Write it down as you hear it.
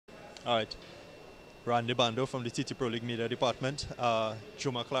All right. Randy Bando from the TT Pro League Media Department.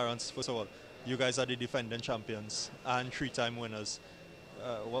 Juma Clarence, first of all, you guys are the defending champions and three-time winners.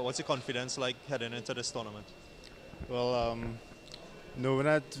 What's your confidence like heading into this tournament? Well, knowing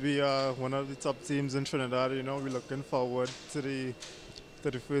that we are one of the top teams in Trinidad, we're looking forward to the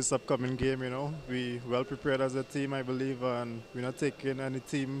first upcoming game. We well prepared as a team, I believe, and we're not taking any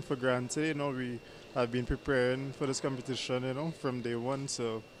team for granted. We have been preparing for this competition, from day one.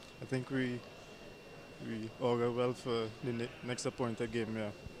 So I think we all go well for the next appointed game. Yeah.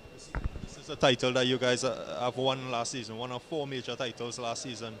 This is a title that you guys have won last season, one of four major titles last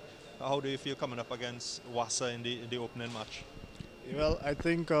season. How do you feel coming up against WASA in the opening match? Well, I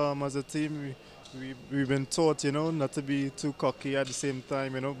think as a team, we've been taught, not to be too cocky at the same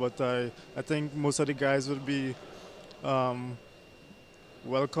time, but I think most of the guys will be um,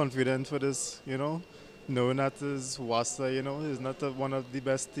 well confident for this, knowing that is WASA, is not one of the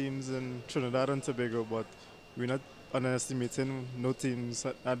best teams in Trinidad and Tobago, but we're not underestimating no teams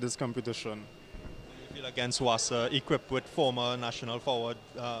at this competition. You feel against WASA, equipped with former national forward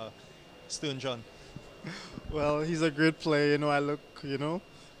Stern John. Well, he's a great player, I look,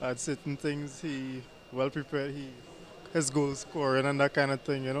 at certain things, he well prepared, his goal scoring and that kind of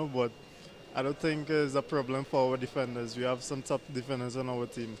thing, but I don't think it's a problem for our defenders. We have some top defenders on our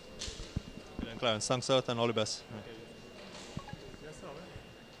team. Clarence, thanks a lot and all the best.